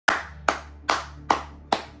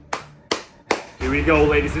Here we go,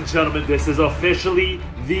 ladies and gentlemen. This is officially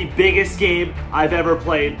the biggest game I've ever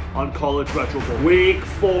played on College Retro Bowl. Week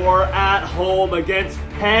 4 at home against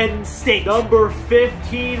Penn State. Number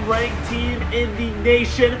 15 ranked team in the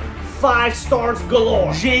nation. 5 stars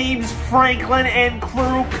galore. James Franklin and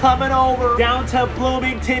crew coming over down to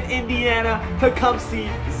Bloomington, Indiana to come see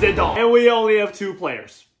Zidane. And we only have 2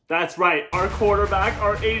 players. That's right, our quarterback,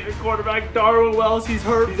 our Asian quarterback, Darwin Wells, he's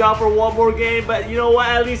hurt. He's out for 1 more game, but you know what?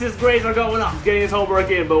 At least his grades are going up. He's getting his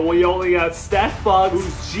homework in, but we only got Steph Buggs,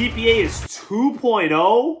 whose GPA is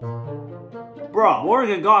 2.0. Bro,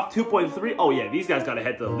 Morgan Goff 2.3. Oh yeah, these guys gotta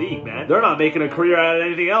head to the league, man. They're not making a career out of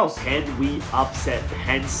anything else. Can we upset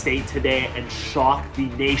Penn State today and shock the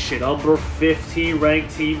nation? Number 15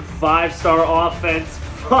 ranked team, 5-star offense,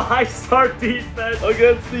 5-star defense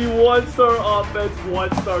against the 1-star offense,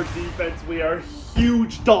 1-star defense. We are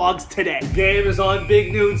huge dogs today. The game is on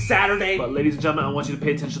Big Noon Saturday. But ladies and gentlemen, I want you to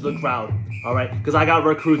pay attention to the crowd. All right, because I got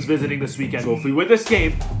recruits visiting this weekend. So if we win this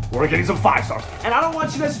game, we're getting some 5-stars. And I don't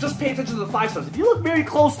want you guys to just pay attention to the 5-stars. If you look very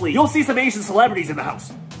closely, you'll see some Asian celebrities in the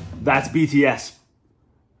house. That's BTS.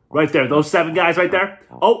 Right there, those 7 guys right there.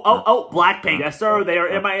 Oh, Blackpink. Yes, sir, they are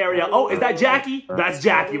in my area. Oh, is that Jackie? That's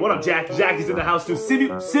Jackie. What up, Jackie? Jackie's in the house too.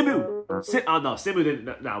 Simu. Oh, no, Simu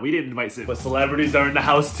didn't. No, we didn't invite Simu. But celebrities are in the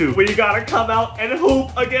house too. We gotta come out and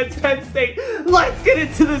hoop against Penn State. Let's get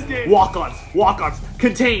into this game. Walk-ons.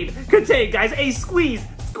 Contain, guys. Hey, squeeze.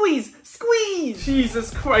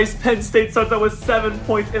 Jesus Christ, Penn State starts out with 7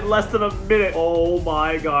 points in less than a minute. Oh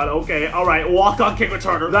my god, okay, all right, walk-on kick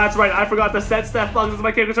returner. That's right, I forgot to set Steph Buggs as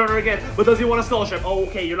my kick returner again, but does he want a scholarship? Oh,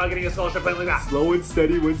 okay, you're not getting a scholarship playing like that. Slow and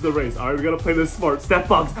steady wins the race. All right, we gotta play this smart. Steph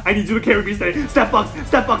Buggs, I need you to carry me today. Steph Buggs.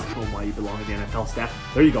 Oh my, you belong in the NFL, Steph.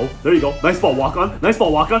 There you go. Nice ball, walk-on.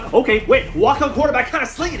 Okay, wait, walk-on quarterback kind of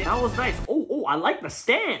slinging it. That was nice. Oh, I like the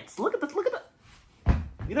stance. Look at the. You know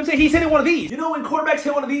what I'm saying? He's hitting one of these. You know when quarterbacks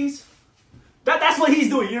hit one of these? That's what he's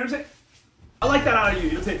doing, you know what I'm saying? I like that out of you,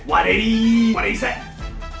 you know what I'm saying? 180 set.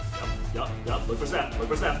 Yup. Look for Steph.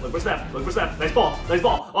 Nice ball.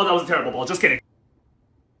 Oh, that was a terrible ball, just kidding.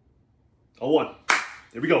 0-1.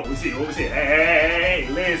 Here we go, we see. Hey,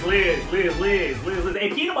 Liz. Hey,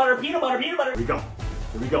 peanut butter. Here we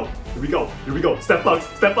go. Steph Buggs.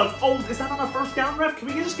 Oh, is that on a first down, ref? Can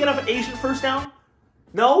we just get off an Asian first down?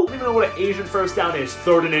 No? I don't even know what an Asian first down is.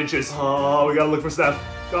 3rd and inches. Oh, we gotta look for Steph.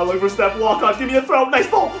 Walk on. Give me a throw. Nice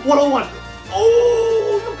ball. 1-on-1.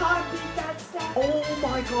 Oh, you gotta beat that, Steph. Oh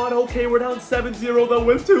my god. Okay, we're down 7-0 though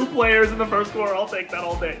with 2 players in the first quarter. I'll take that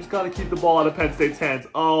all day. Just gotta keep the ball out of Penn State's hands.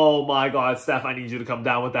 Oh my god, Steph, I need you to come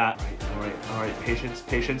down with that. All right. Patience.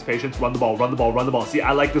 Run the ball. See,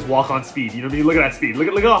 I like this walk-on speed. You know what I mean? Look at that speed. Look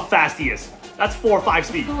at how fast he is. That's 4 or 5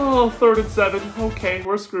 speed. Oh, 3rd and 7. Okay,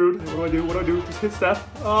 we're screwed. What do I do? Just hit Steph.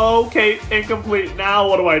 Okay, incomplete. Now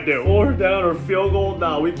what do I do? 4 down or field goal?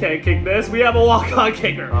 No, we can't kick this. We have a walk-on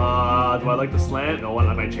kicker. Do I like the slant? You know what?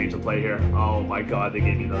 I might change the play here. Oh my god, they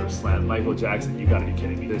gave me another slant. Michael Jackson, you gotta be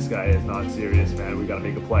kidding me. This guy is not serious, man. We gotta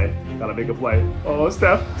make a play. Oh,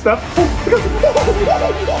 Steph.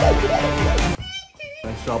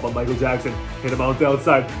 Nice job on Michael Jackson. Hit him out the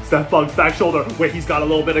outside. Steph Buggs, back shoulder. Wait, he's got a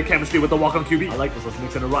little bit of chemistry with the walk-on QB. I like this. Let's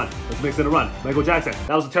mix in a run. Michael Jackson.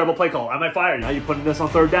 That was a terrible play call. I might fire you. Now you're putting this on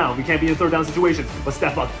 3rd down. We can't be in 3rd down situations. But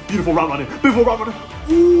Steph Buggs, beautiful route running.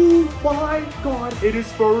 Oh my god. It is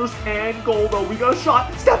 1st and goal though. We got a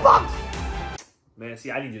shot. Steph Buggs. Man,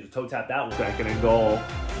 see, I need you to toe tap that one. 2nd and goal.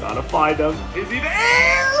 Gotta find him. Is he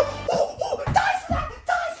there? Oh, die for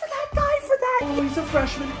that. Oh, he's a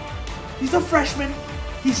freshman.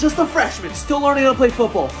 He's just a freshman. Still learning how to play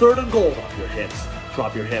football. 3rd and goal.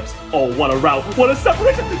 Drop your hips. Oh, what a route. What a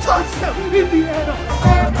separation. Touchdown, Indiana.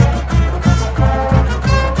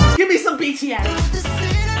 Give me some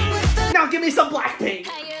BTS. Now give me some Blackpink.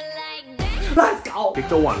 Let's go. Kick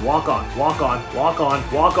to 1. Walk on.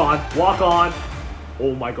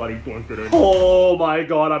 Oh my god, he dunked it in. Oh my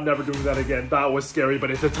god, I'm never doing that again. That was scary, but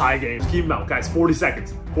it's a tie game. Just keep him out, guys. 40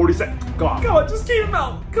 seconds. God, just keep him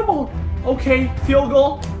out. Come on. Okay, field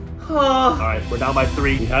goal. All right, we're down by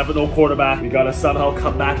 3. We have no quarterback. We gotta somehow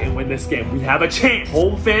come back and win this game. We have a chance.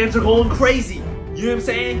 Home fans are going crazy. You know what I'm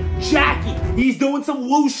saying? Jackie, he's doing some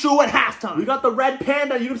wushu at halftime. We got the red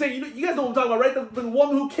panda, you know what I'm saying? You guys know what I'm talking about, right? The one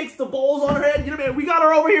who kicks the balls on her head, you know what I mean? We got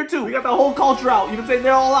her over here too. We got the whole culture out, you know what I'm saying?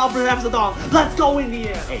 They're all out for half the dog. Let's go,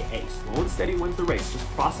 Indiana. Hey, slow and steady wins the race. Just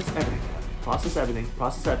process everything.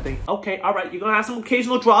 Okay, all right, you're gonna have some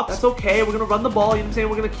occasional drops. That's okay, we're gonna run the ball, you know what I'm saying?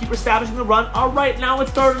 We're gonna keep establishing the run. All right, now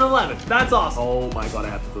it's 3rd and 11. That's awesome. Oh my god, I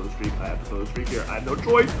have to throw the streak. Here. I have no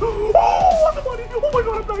choice. Oh, what the money? Oh my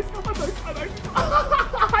god, I'm nice.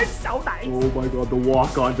 I'm so nice. Oh my god, the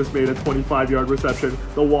walk-on just made a 25-yard reception.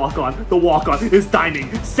 The walk-on is diming.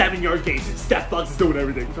 7-yard gain. Steph Bugs is doing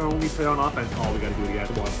everything. It's our only play on offense. Oh, we gotta do it again.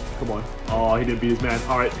 Come on. Oh, he didn't beat his man.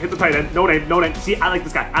 All right, hit the tight end. No name. See, I like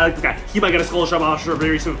this guy. He might get a scholarship, I'm sure,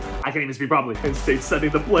 very soon. I can't even speak properly. Penn State's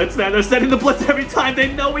sending the blitz, man. They're sending the blitz every time.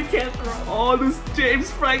 They know we can't throw. Oh, this James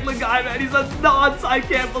Franklin guy, man. He's a nonce. I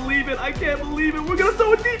can't believe it. We're gonna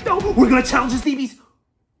throw it deep, though. We're gonna challenge his DBs.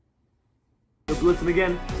 They're blitzing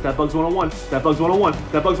again. Step Bugs 101.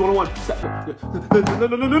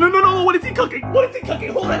 No. What is he cooking? Hold on,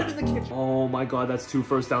 him in the kitchen. Oh my god, that's 2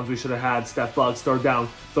 first downs we should have had. Step Bugs, third down.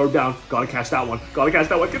 Gotta catch that one.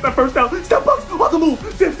 Get that first down. Step Bugs on the move.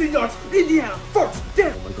 15 yards. Indiana, first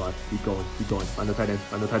down. Oh my god, keep going. Find the tight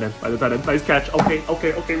end. Nice catch. Okay. We'll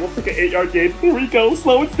take an 8-yard gain. Here we go.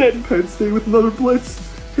 Slow and steady. Penn State with another blitz.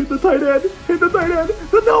 Hit the tight end.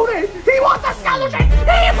 The no-name. He wants a scholarship.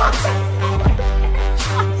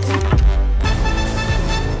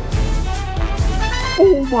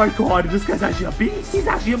 Oh my god, this guy's actually a beast. He's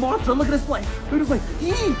actually a monster. Look at this play.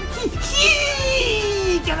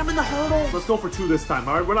 Get him in the hurdle. Let's go for 2 this time,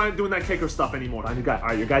 all right? We're not doing that kicker stuff anymore. All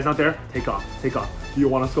right, your guy's not there? Take off. Do you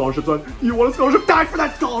want a scholarship, son? Die for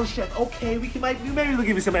that scholarship. Okay, maybe they'll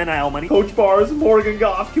give you some NIL money. Coach Bars, Morgan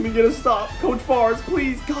Goff, can we get a stop? Coach Bars,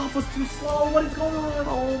 please. Goff was too slow. What is going on?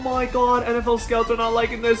 Oh my god, NFL scouts are not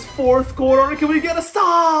liking this. 4th quarter, can we get a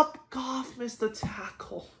stop? Goff missed the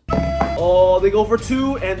tackle. Oh, they go for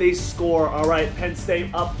 2 and they score. All right, Penn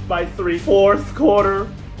State up by 3. 4th quarter.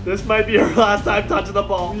 This might be our last time touching the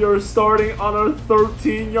ball. We are starting on our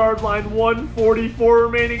 13-yard line. 1:44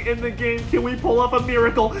 remaining in the game. Can we pull off a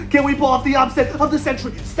miracle? Can we pull off the upset of the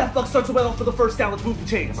century? Steph Buck starts well for the first down. Let's move the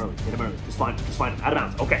chains. Get him early. Just find him. Out of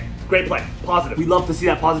bounds. Okay. Great play. Positive. We love to see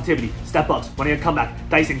that positivity. Steph Bucks wanting a comeback.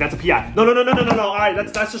 Dicing. That's a PI. No. All right.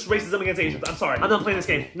 That's just racism against Asians. I'm sorry. I'm not playing this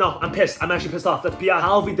game. No, I'm pissed. I'm actually pissed off. That's PI.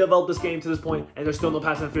 How have we developed this game to this point and there's still no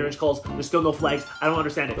pass interference calls? There's still no flags. I don't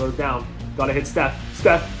understand it. Third down. Gotta hit Steph.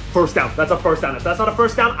 First down. That's a first down. If that's not a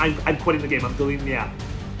first down, I'm quitting the game. I'm deleting the app.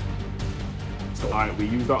 So, all right, we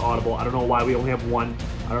used our audible. I don't know why we only have 1.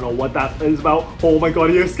 I don't know what that is about. Oh my god,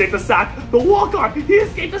 he escaped the sack. The walk-on. He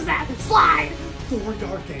escaped the sack. Slide.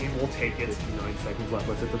 4-yard gain. We'll take it. 9 seconds left.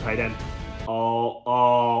 Let's hit the tight end.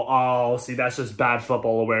 Oh. See, that's just bad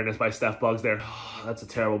football awareness by Steph Bugs there. That's a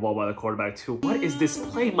terrible ball by the quarterback, too. What is this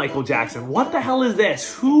play, Michael Jackson? What the hell is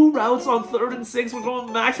this? 2 routes on 3rd and 6. We're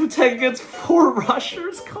going max with 10 against 4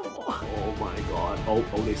 rushers? Come on. Oh, my God. Oh,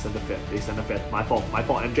 they send a fifth. My fault,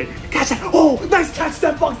 MJ. Catch that. Oh, nice catch,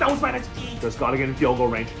 Steph Bugs. That was my nice feet. Just got to get in field goal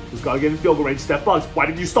range. Steph Bugs, why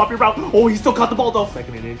did you stop your route? Oh, he still caught the ball, though.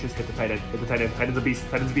 2nd and inches. Hit the tight end. Tight end's a beast.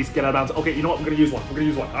 Get out of bounds. Okay, you know what? We're going to use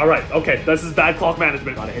one. All right. Okay, this is bad clock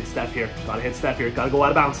management. Gotta hit Steph here. Gotta go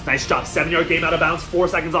out of bounds. Nice job. 7-yard game out of bounds. 4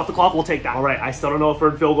 seconds off the clock. We'll take that. All right. I still don't know if we're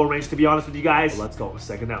in field goal range, to be honest with you guys. But let's go.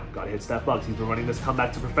 2nd down. Gotta hit Steph Bugs. He's been running this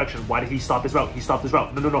comeback to perfection. Why did he stop his route?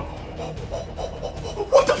 No.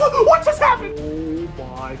 What the fuck? What just happened? Oh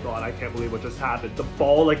my god. I can't believe what just happened. The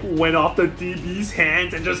ball went off the DB's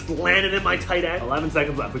hands and just landed in my tight end. 11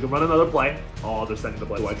 seconds left. We can run another play. Oh, they're sending the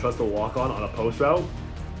play. Do I trust a walk-on a post route?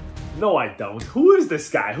 No, I don't. Who is this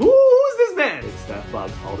guy? Who's this man? It's Steph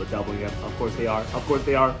Bugs. Oh, they're doubling him. Of course they are.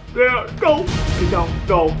 There. Go.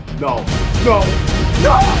 No.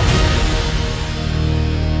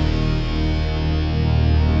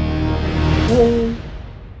 Oh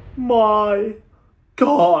my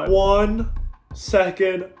god. 1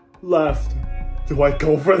 second left. Do I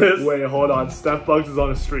go for this? Wait, hold on. Steph Bugs is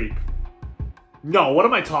on a streak. No, what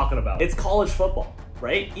am I talking about? It's college football.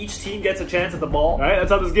 Right? Each team gets a chance at the ball. Right? That's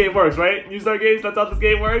how this game works, right? Use our games, that's how this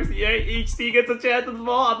game works. Yeah, each team gets a chance at the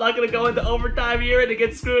ball. I'm not going to go into overtime here and it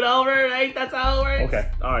gets screwed over, right? That's how it works. Okay.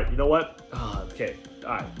 All right. You know what? Okay.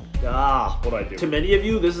 All right. What do I do? To many of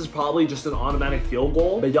you, this is probably just an automatic field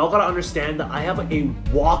goal, but y'all gotta understand that I have a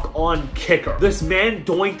walk-on kicker. This man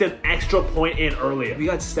doinked an extra point in earlier. We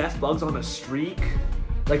got Steph Bugs on a streak.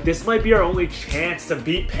 This might be our only chance to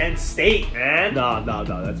beat Penn State, man. No,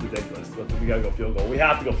 that's ridiculous. We gotta go field goal. We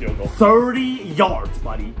have to go field goal. 30 yards,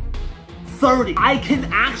 buddy. 30. I can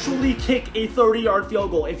actually kick a 30-yard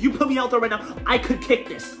field goal. If you put me out there right now, I could kick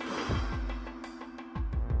this.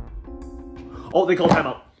 Oh, they call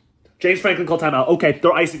timeout. James Franklin called timeout. Okay,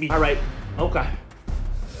 they're icing me. All right. Okay.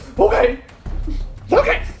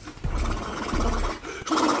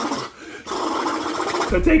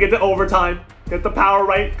 Gonna take it to overtime. Get the power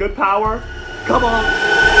right. Good power. Come on.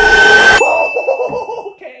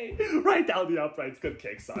 Okay. Right down how the uprights could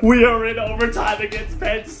kick, son. We are in overtime against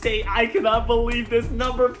Penn State. I cannot believe this.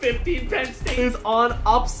 Number 15 Penn State is on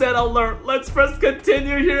upset alert. Let's press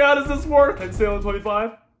continue here. How does this work? Penn State on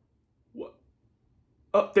 25. What?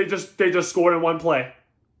 Oh, they just scored in one play.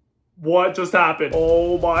 What just happened?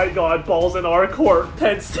 Oh my god, ball's in our court.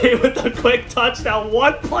 Penn State with the quick touchdown.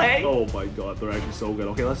 One play. Oh my god, they're actually so good.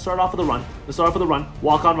 Okay, let's start off with a run.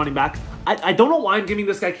 Walk on running back. I don't know why I'm giving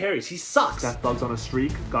this guy carries. He sucks. Steph Bug's on a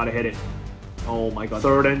streak. Gotta hit it. Oh my god.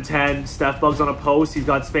 3rd and 10. Steph Bug's on a post. He's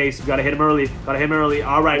got space. We gotta hit him early.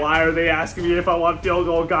 All right. Why are they asking me if I want field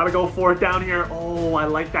goal? Gotta go 4th down here. Oh, I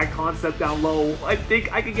like that concept down low. I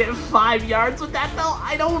think I could get 5 yards with that though.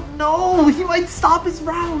 I don't know. He might stop his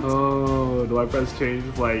route. Oh, do I press change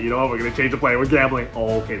play? You know what? We're gonna change the play. We're gambling.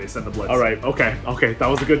 Oh, okay. They send the blitz. All right. Okay. That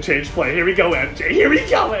was a good change play. Here we go, MJ.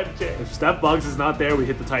 If Steph Bugs is not there, we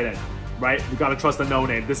hit the tight end. Right? We gotta trust the no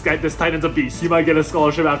name. This tight end's a beast. He might get a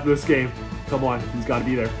scholarship after this game. Come on, he's gotta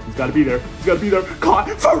be there. Caught,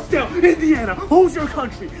 1st down, Indiana, Hoosier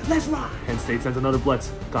country, let's ride. Penn State sends another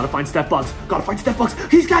blitz. Gotta find Steph Bugs.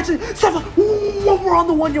 He's catching it. Ooh, we're on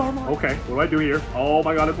the 1 yard line. Okay, what do I do here? Oh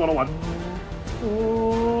my god, it's 1-on-1.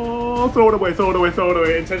 Oh, throw it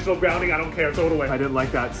away. Intentional grounding, I don't care, throw it away. I didn't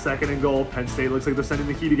like that. 2nd and goal. Penn State looks like they're sending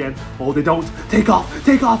the heat again. Oh, they don't. Take off,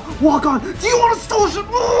 walk on. Do you want a scholarship?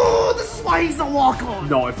 Oh, this is why he's a walk on.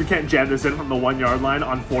 No, if we can't jam this in from the 1 yard line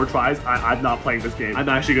on 4 tries, I'm not playing this game. I'm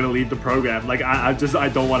actually gonna leave the program. Like, I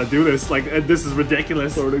don't want to do this. Like, this is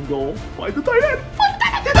ridiculous. 3rd and goal. Find the tight end.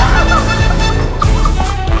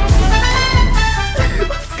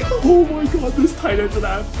 Let's go. Oh my god, this tight end's an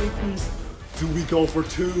absolute beast. Do we go for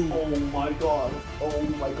 2? Oh my god.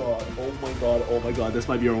 This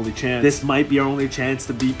might be our only chance.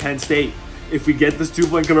 To beat Penn State. If we get this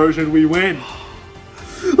 2-point conversion, we win.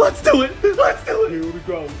 Let's do it. Here we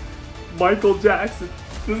go. Michael Jackson.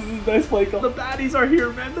 This is a nice play call. The baddies are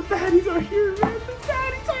here, man. It's from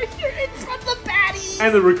the baddies.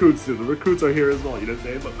 And the recruits too. The recruits are here as well. You know what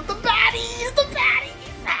I'm saying? But the baddies.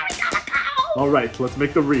 All right, let's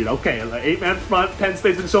make the read. Okay, 8-man front. Penn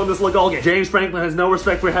State's been showing this look all game. James Franklin has no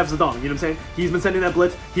respect for JefeZhai. You know what I'm saying? He's been sending that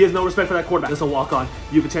blitz. He has no respect for that quarterback. This will walk on.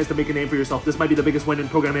 You have a chance to make a name for yourself. This might be the biggest win in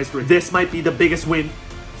program history. This might be the biggest win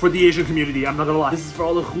for the Asian community. I'm not gonna lie. This is for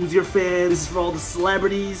all the Hoosier fans. This is for all the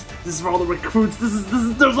celebrities. This is for all the recruits. There's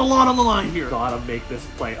a lot on the line here. Gotta make this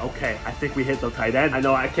play. Okay, I think we hit the tight end. I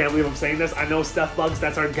know, I can't believe I'm saying this. I know Steph Bugs,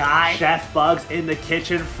 that's our guy. Chef Bugs in the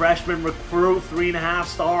kitchen. Freshman recruit,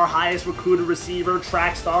 3.5-star, highest recruited receiver,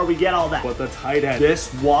 track star. We get all that. But the tight end,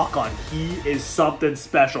 this walk-on, he is something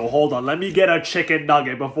special. Hold on, let me get a chicken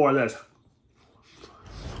nugget before this.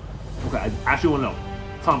 Okay, I actually wanna know.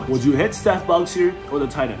 Comments. Would you hit Steph Bugs here or the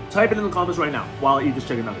tight end? Type it in the comments right now while I eat this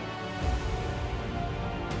chicken nugget.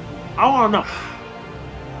 I want to know.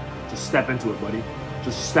 Just step into it, buddy.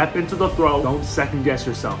 Just step into the throw. Don't second guess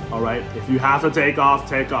yourself, all right? If you have to take off,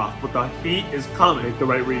 take off. But the heat is coming. Make the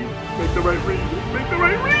right read. Make the right read. Make the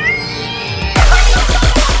right read.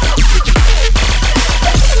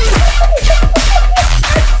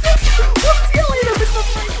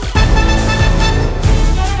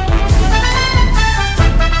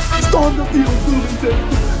 Storm the field, Bloomington!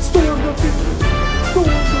 Storm the field!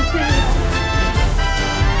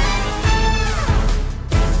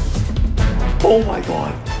 Oh my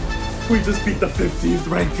god! We just beat the 15th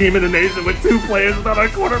ranked team in the nation with 2 players without our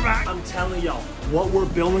quarterback! I'm telling y'all, what we're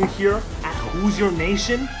building here at Hoosier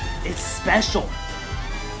Nation is special.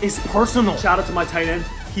 It's personal. Shout out to my tight end.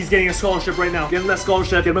 He's getting a scholarship right now. Give him that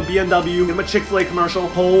scholarship, give him a BMW, give him a Chick-fil-A commercial.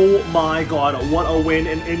 Oh my god, what a win.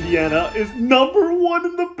 And Indiana is #1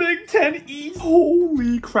 in the Big Ten East.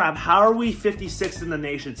 Holy crap, how are we 56th in the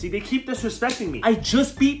nation? See, they keep disrespecting me. I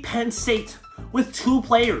just beat Penn State with 2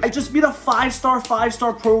 players. I just beat a 5-star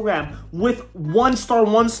program with 1-star.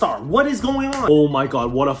 What is going on? Oh my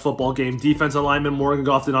god, what a football game. Defensive lineman Morgan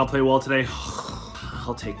Goff did not play well today.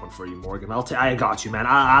 I'll take one for you, Morgan. I got you, man.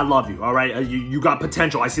 I love you, all right? You got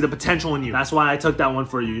potential. I see the potential in you. That's why I took that one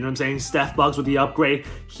for you. You know what I'm saying? Steph Bugs with the upgrade.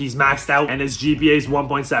 He's maxed out, and his GPA is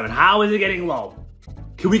 1.7. How is it getting low?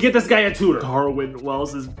 Can we get this guy a tutor? Darwin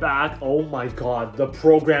Wells is back. Oh my god, the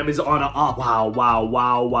program is on an up. Wow.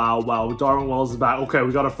 Darwin Wells is back. Okay,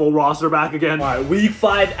 we got a full roster back again. All right, week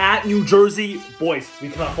 5 at New Jersey. Boys, we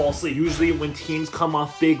cannot fall asleep. Usually when teams come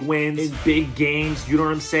off big wins in big games, you know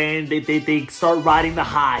what I'm saying? They start riding the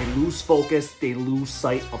high, lose focus, they lose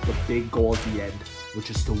sight of the big goal at the end. which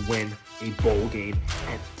is to win a bowl game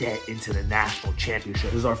and get into the national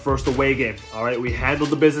championship. This is our first away game. All right, we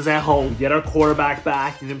handled the business at home. We get our quarterback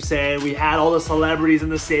back. You know what I'm saying? We had all the celebrities in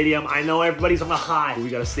the stadium. I know everybody's on the high, but we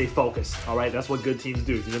gotta stay focused. All right, that's what good teams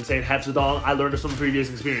do. You know what I'm saying? JefeZhai, I learned this from previous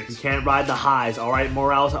experience. You can't ride the highs. All right,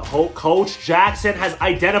 morale's at hope. Coach Jackson has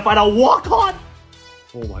identified a walk-on.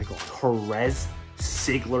 Oh my God, Perez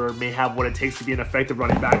Sigler may have what it takes to be an effective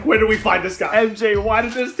running back. Where do we find this guy? MJ, why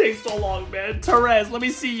did this take so long, man? Perez, let me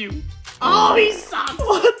see you. Oh, he sucks.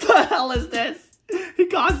 What the hell is this? He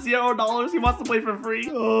costs $0. He wants to play for free.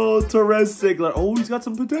 Oh, Perez Sigler. Oh, he's got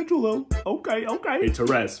some potential, though. Okay, okay. Hey,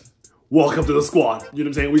 Perez. Welcome to the squad. You know what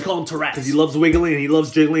I'm saying? We call him Tourette's because he loves wiggling and he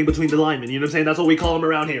loves jiggling between the linemen. You know what I'm saying? That's what we call him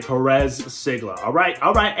around here. Perez Sigler. All right,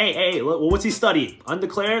 all right. Hey, what's he studying?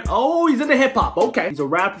 Undeclared? Oh, he's into hip hop. Okay. He's a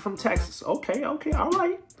rapper from Texas. Okay, okay, all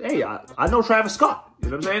right. Hey, I know Travis Scott. You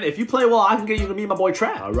know what I'm saying? If you play well, I can get you to meet my boy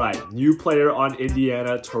Trav. All right, new player on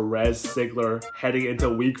Indiana, Perez Sigler, heading into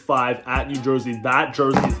week 5 at New Jersey. That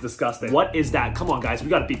jersey is disgusting. What is that? Come on, guys. We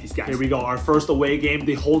got to beat these guys. Here we go. Our first away game.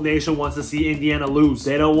 The whole nation wants to see Indiana lose.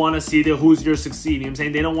 They don't want to see the Hoosiers succeed. You know what I'm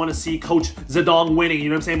saying? They don't want to see Coach Zedong winning. You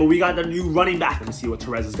know what I'm saying? But we got the new running back. Let me see what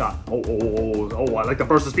Perez has got. Oh, I like the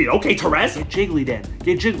burst of speed. Okay, Perez. Get jiggly then.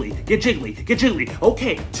 Get jiggly. Get jiggly. Get jiggly.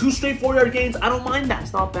 Okay, 2 straight 4-yard gains. I don't mind that.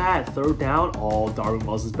 It's not bad. 3rd down. Oh, Darwin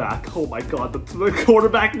Wells is back. Oh my God, the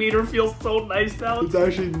quarterback meter feels so nice now. It's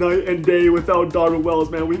actually night and day without Darwin Wells,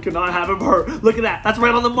 man. We cannot have him hurt. Look at that. That's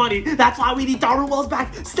right on the money. That's why we need Darwin Wells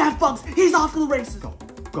back. Steph Bugs, he's off to the races. Go.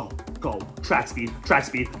 Track speed.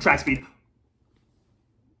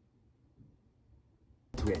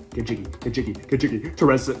 Get jiggy.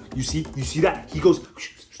 Perez, you see that? He goes,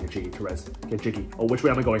 get jiggy, Perez. Get jiggy. Oh, which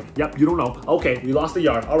way am I going? Yep, you don't know. Okay, we lost a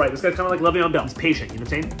yard. All right, this guy's kind of like Le'Veon Bell. He's patient, you know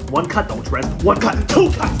what I'm saying? 1 cut though, Perez. 1 cut,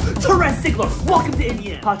 2 cuts. Perez Sigler, welcome to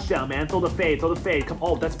Indiana. Touchdown, man. Throw the fade. Come,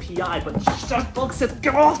 oh, that's PI, but Steph Bugs said,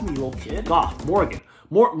 get off me, little kid. Goff,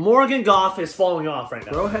 Morgan Goff is falling off right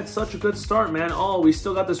now. Bro had such a good start, man. Oh, we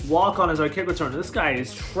still got this walk-on as our kick return. This guy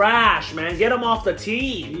is trash, man. Get him off the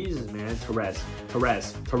team. Jesus, man. Perez.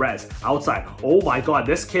 Outside. Oh, my God.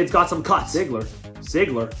 This kid's got some cuts. Sigler.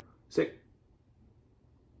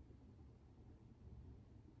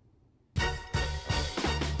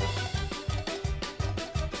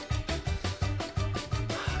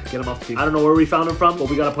 Get him off the team. I don't know where we found him from, but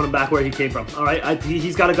we got to put him back where he came from. All right,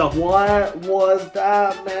 he's got to go. What was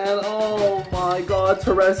that, man? Oh, my God.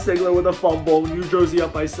 Perez Sigler with a fumble. New Jersey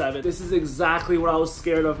up by 7. This is exactly what I was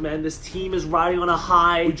scared of, man. This team is riding on a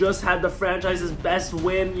high. We just had the franchise's best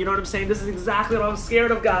win. You know what I'm saying? This is exactly what I was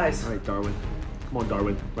scared of, guys. All right, Darwin. Come on,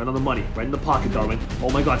 Darwin. Right on the money. Right in the pocket, Darwin. Oh,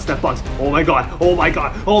 my God. Steph Bugs. Oh, my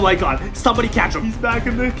God. Somebody catch him. He's back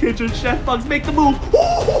in the kitchen. Chef Bugs, make the move.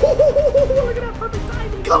 Oh, look at that perfect timing.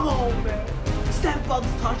 Come on, man. Steph Bugs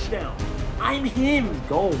touchdown. I'm him.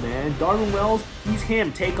 Go, man. Darwin Wells, he's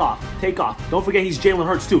him. Take off. Don't forget he's Jalen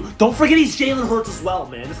Hurts, too. Don't forget he's Jalen Hurts as well,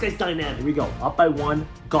 man. This guy's dynamic. Here we go. Up by 1.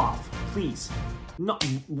 Goff, please. No.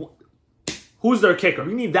 Who's their kicker?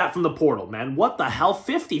 We need that from the portal, man. What the hell?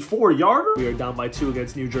 54-yarder? We are down by 2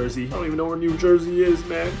 against New Jersey. I don't even know where New Jersey is,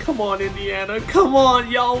 man. Come on, Indiana. Come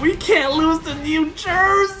on, y'all. We can't lose to New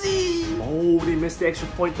Jersey. Oh, they missed the extra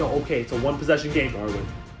point, though. Okay, it's a 1-possession game.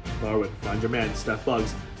 Darwin, find your man. Steph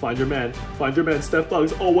Bugs. Find your man, Steph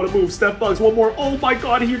Bugs. Oh, what a move. Steph Bugs, one more. Oh my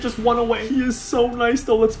God, he just won away. He is so nice,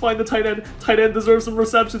 though. Let's find the tight end. Tight end deserves some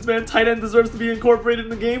receptions, man. Tight end deserves to be incorporated in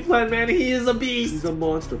the game plan, man. He is a beast. He's a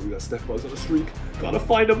monster. We got Steph Bugs on a streak. Gotta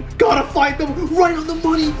find him. Right on the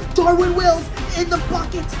money. Darwin Wells in the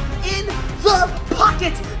pocket.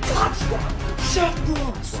 Touchdown. Chef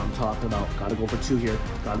Bugs. That's what I'm talking about. Gotta go for 2 here.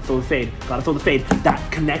 Gotta throw the fade.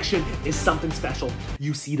 That connection is something special.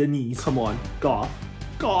 You see the knees. Come on. Goff.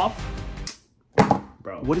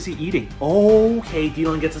 Bro, what is he eating? Okay,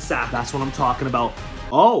 Dillon gets a sack. That's what I'm talking about.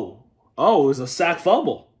 Oh, it was a sack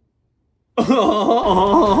fumble.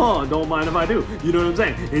 Don't mind if I do. You know what I'm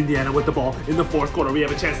saying? Indiana with the ball in the 4th quarter. We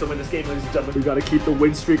have a chance to win this game, ladies and gentlemen. We got to keep the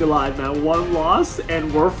win streak alive, man. 1 loss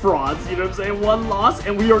and we're frauds. You know what I'm saying? 1 loss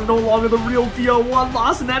and we are no longer the real deal. 1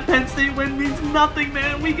 loss and that Penn State win means nothing,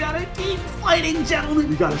 man. We got to keep fighting, gentlemen.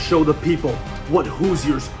 We got to show the people what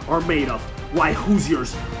Hoosiers are made of. Why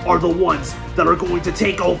Hoosiers are the ones that are going to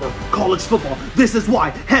take over college football. This is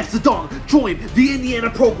why JefeZhai joined the Indiana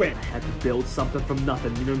program. I had to build something from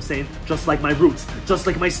nothing, you know what I'm saying? Just like my roots, just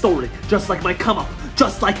like my story, just like my come up,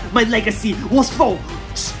 just like my legacy was full.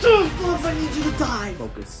 I need you to die.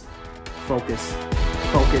 Focus.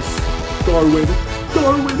 Darwin.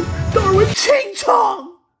 Ching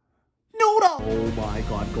Chong. noodle. Oh my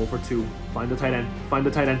God, go for 2. Find the tight end. Find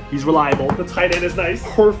the tight end. He's reliable. The tight end is nice.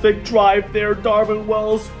 Perfect drive there. Darvin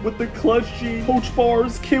Wells with the clutch G. Coach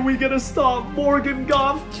Bars, can we get a stop? Morgan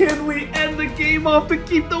Goff, can we end the game off to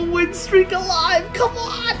keep the win streak alive? Come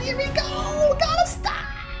on, here we go. Gotta stop.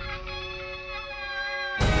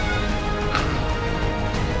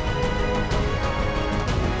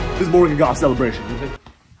 This is Morgan Goff celebration.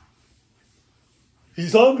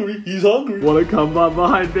 He's hungry. He's hungry. What a comeback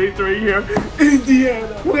behind victory here.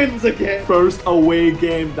 Indiana wins again. First away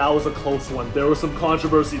game. That was a close one. There was some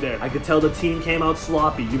controversy there. I could tell the team came out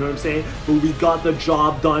sloppy. You know what I'm saying? But we got the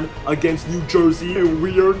job done against New Jersey. And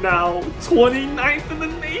we are now 29th in the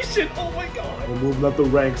nation. Oh my God. We're moving up the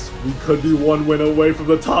ranks. We could be 1 win away from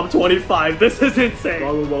the top 25. This is insane.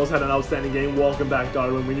 Darwin Wells had an outstanding game. Welcome back,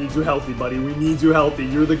 Darwin. We need you healthy, buddy. We need you healthy.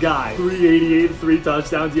 You're the guy. 388, 3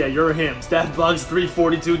 touchdowns. Yeah, you're him. Steph Bugs,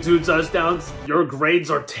 342, 2 touchdowns. Your grades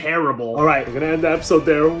are terrible. All right, we're gonna end the episode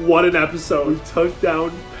there. What an episode. We took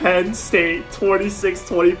down Penn State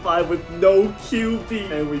 26-25 with no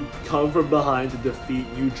QB. And we come from behind to defeat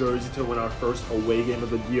New Jersey to win our first away game of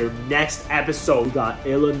the year. Next episode, we got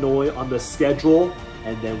Illinois on the schedule.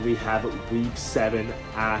 And then we have week 7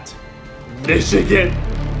 at Michigan.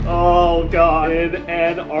 Oh God, in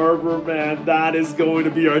Ann Arbor, man, that is going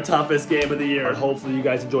to be our toughest game of the year. But hopefully you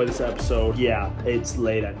guys enjoy this episode. Yeah, it's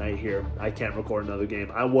late at night here. I can't record another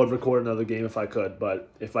game. I would record another game if I could, but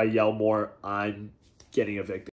if I yell more, I'm getting evicted.